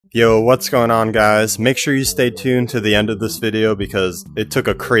Yo, what's going on, guys? Make sure you stay tuned to the end of this video because it took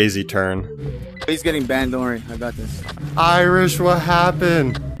a crazy turn. He's getting banned, don't worry, I got this. Irish, what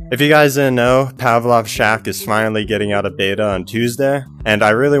happened? If you guys didn't know, Pavlov Shack is finally getting out of beta on Tuesday, and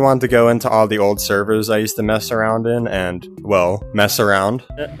I really wanted to go into all the old servers I used to mess around in and, well, mess around.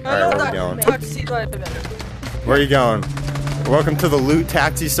 Alright, where are we going? Where are you going? Welcome to the Loot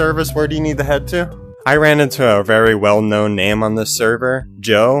Taxi service. Where do you need to head to? I ran into a very well-known name on this server,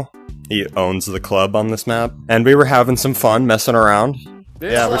 Joe. He owns the club on this map, and we were having some fun messing around.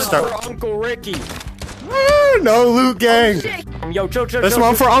 This one's for Uncle Ricky. No loot gang. Yo, chill. This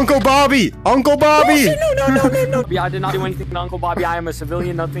one for Uncle Bobby. Uncle Bobby. No. I did not do anything to Uncle Bobby. I am a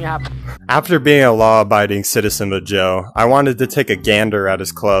civilian. Nothing happened. After being a law-abiding citizen of Joe, I wanted to take a gander at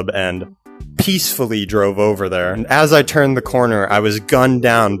his club and peacefully drove over there. And as I turned the corner, I was gunned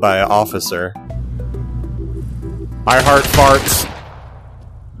down by an officer. I heart farts.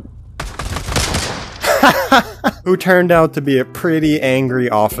 Who turned out to be a pretty angry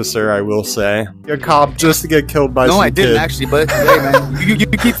officer, I will say. A cop just to get killed by some kid. No, I didn't actually, but hey man, you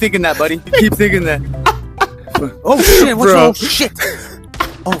keep thinking that, buddy. You keep thinking that. Oh shit, what's wrong? Shit!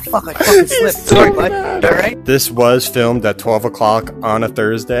 Oh fuck, I fucking slipped. Sorry, bud. Alright? This was filmed at 12 o'clock on a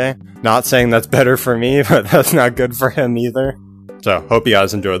Thursday. Not saying that's better for me, but that's not good for him either. So, hope you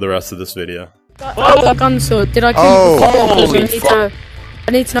guys enjoy the rest of this video. So did I kill the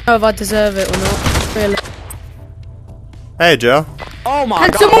I need to know if I deserve it or not. Really. Hey, Joe. Oh my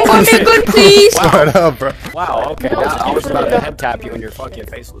god. Can someone buy me a gun, please? What up, bro? Wow, okay. I was about to head tap you in your fucking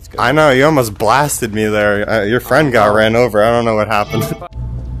face. Let's go. I know, you almost blasted me there. Your friend got ran over. I don't know what happened.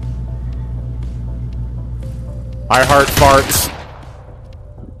 I heart farts.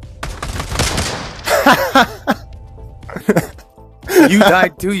 You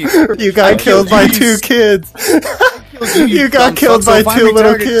died too, You got killed by two kids. You got killed by two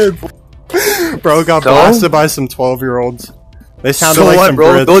little kids. Bro got blasted by some 12-year-olds. They sounded like some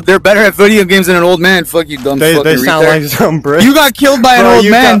Brits. They're better at video games than an old man. Fuck you, dumb fucking They sound like some Brits. You got killed by an old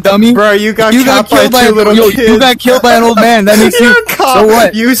man, dummy. Bro, you got killed by two little kids. You got killed by an old man. That makes you. So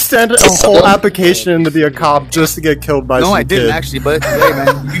what? You sent a whole application in to be a cop just to get killed by some kid. No, I didn't actually, but hey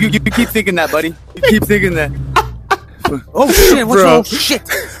man, you keep thinking that, buddy. You keep thinking that. Oh shit, what's wrong? Shit!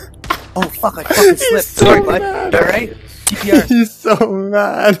 Oh fuck, I fucking slipped. Sorry, bud. Alright? CPR. He's so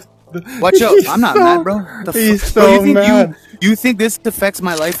mad. Watch out, I'm not mad, bro. He's so mad. You think this affects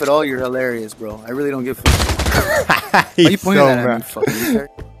my life at all? You're hilarious, bro. I really don't give a fuck. Why are you pointing that at me, fucking retard?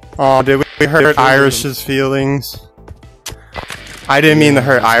 Oh, did we hurt Irish's feelings? I didn't mean to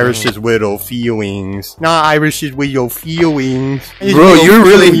hurt Irish's widow feelings. Not Irish's widow feelings. Bro, you're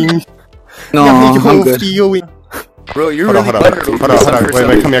really... No, I'm good. Bro, you're really hold on.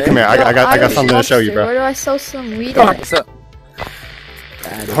 Wait, come here. I got something to show you, bro. Where do I sell some weed? What's up?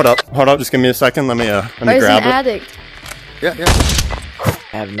 Hold up. Just give me a second. Let me grab it. Addict? Yeah.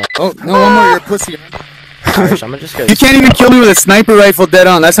 I have no. Oh, no, one more. You're a pussy. Irish, I'm just gonna you can't even kill me with a sniper rifle dead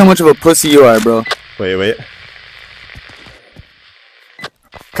on. That's how much of a pussy you are, bro. Wait.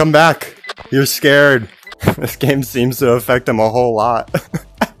 Come back. You're scared. This game seems to affect him a whole lot.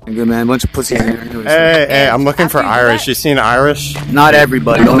 Good man, bunch of pussy. Hey, I'm looking for Irish. You seen Irish? Not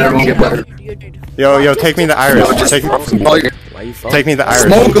everybody. Don't ever get better. Yo, take me to Irish. Take me to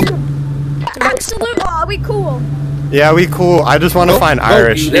Irish. Absolutely. Are we cool? Yeah, we cool. I just want to find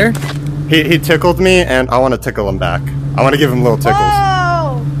Irish. You there? He tickled me, and I want to tickle him back. I want to give him little tickles.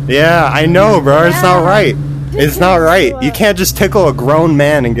 Oh! Yeah, I know, bro. It's not right. It's not right. You can't just tickle a grown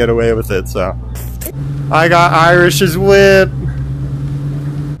man and get away with it, so. I got Irish's whip.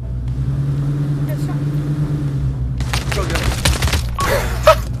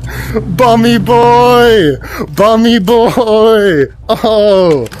 Bummy boy!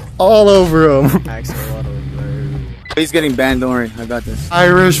 Oh, all over him. He's getting banned, don't worry, I got this.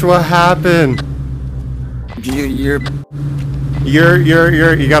 Irish, what happened? You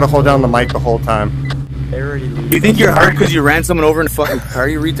gotta hold down the mic the whole time. You think you're hard because you ran someone over in a fucking car,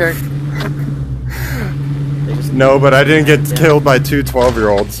 you retard? No, but I didn't get killed by two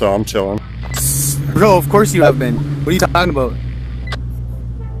 12-year-olds, so I'm chilling. Bro, of course you have been. What are you talking about?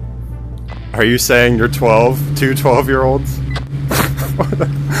 Are you saying you're 12? Two 12-year-olds?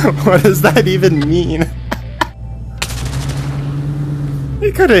 What does that even mean?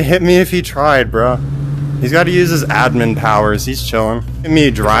 He could have hit me if he tried, bro. He's got to use his admin powers. He's chilling. Me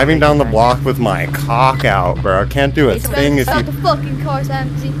driving down the block with my cock out, bro. Can't do a thing if he... The fucking car's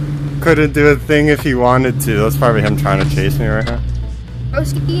empty. Couldn't do a thing if he wanted to. That's probably him trying to chase me right now.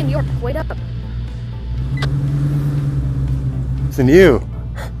 Broski and York, wait up. Listen, you.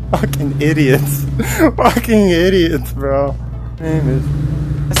 Fucking idiots. Fucking idiots, bro. Name is...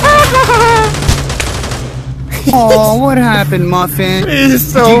 Oh, what happened, Muffin?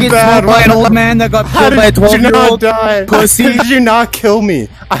 He's so Did you get bad. smoked by an old man that got How killed by a did you not 12-year-old die? pussy? How did you not kill me?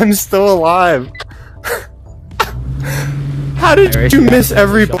 I'm still alive. How did you miss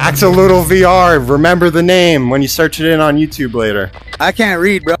every Axolotl VR? Remember the name when you search it in on YouTube later. I can't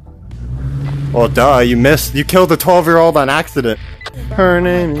read, bro. Well, duh, you missed. You killed a 12-year-old on accident. Her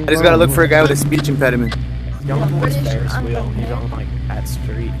name. I just gotta look for a guy with a speech impediment. He's going towards Ferris wheel. He's on like that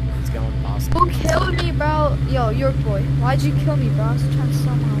street. He's going Boston. Who killed me, bro? Yo, York boy. Why'd you kill me, bro? I was trying to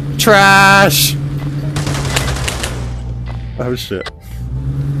sell my weed. Trash! Oh shit.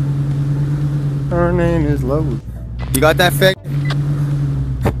 Her name is Lowe. You got that fake?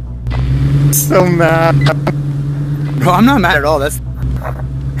 So mad. Bro, I'm not mad at all. That's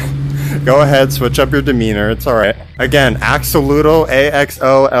Go ahead, switch up your demeanor. It's alright. Again, Axolotl,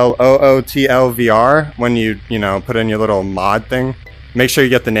 AXOLOOTL VR. When you know, put in your little mod thing, make sure you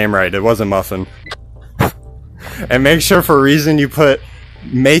get the name right. It wasn't Muffin. And make sure for a reason you put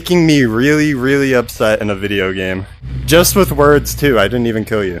making me really, really upset in a video game. Just with words too. I didn't even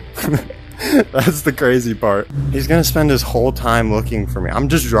kill you. That's the crazy part. He's gonna spend his whole time looking for me. I'm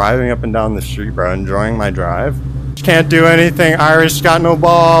just driving up and down the street, bro, enjoying my drive. Can't do anything. Irish got no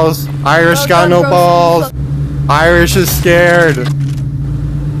balls. Irish got no balls. Irish is scared.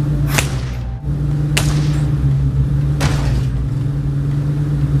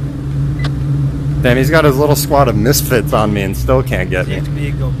 Damn, he's got his little squad of misfits on me and still can't get me.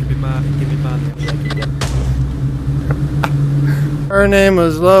 Her name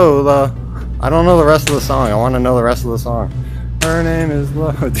was Lola. I don't know the rest of the song. I want to know the rest of the song. Her name is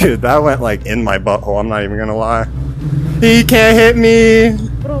Lola. Dude, that went like in my butthole. I'm not even gonna lie. He can't hit me.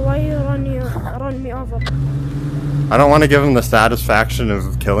 Bro, why you run me over? I don't want to give him the satisfaction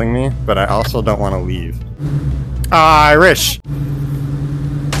of killing me, but I also don't want to leave. Irish.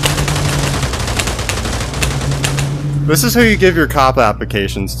 This is who you give your cop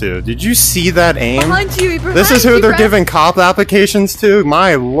applications to. Did you see that aim? Behind you, behind This is who you, they're bro. giving cop applications to?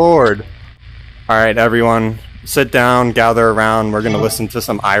 My lord. Alright, everyone. Sit down, gather around. We're gonna listen to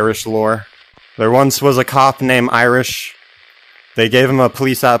some Irish lore. There once was a cop named Irish. They gave him a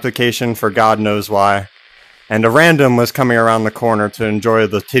police application for God knows why. And a random was coming around the corner to enjoy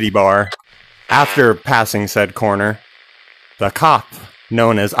the titty bar. After passing said corner, the cop,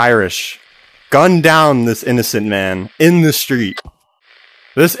 known as Irish, gunned down this innocent man in the street.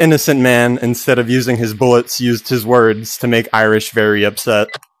 This innocent man, instead of using his bullets, used his words to make Irish very upset.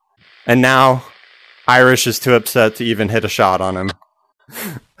 And now, Irish is too upset to even hit a shot on him.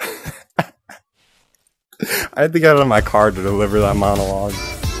 I had to get out of my car to deliver that monologue.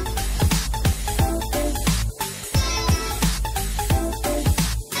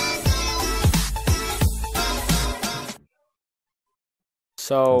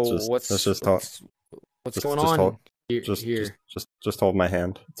 So Let's just talk. what's Just- going just on hold- here? Just hold my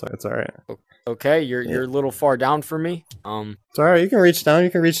hand. It's alright. Okay, you're a little far down for me. It's alright. You can reach down. You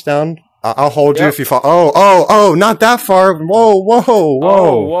can reach down. I'll hold you Yep. if you fall. Oh! Not that far. Whoa!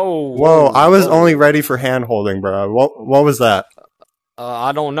 Whoa! I was only ready for hand holding, bro. What was that?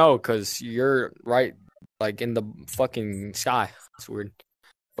 I don't know, cause you're right, like in the fucking sky. That's weird.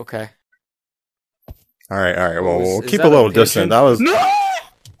 Okay. All right. Well, we'll Is keep that a little pigeon? distant. That was.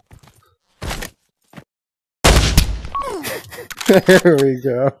 There we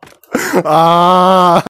go. Ah.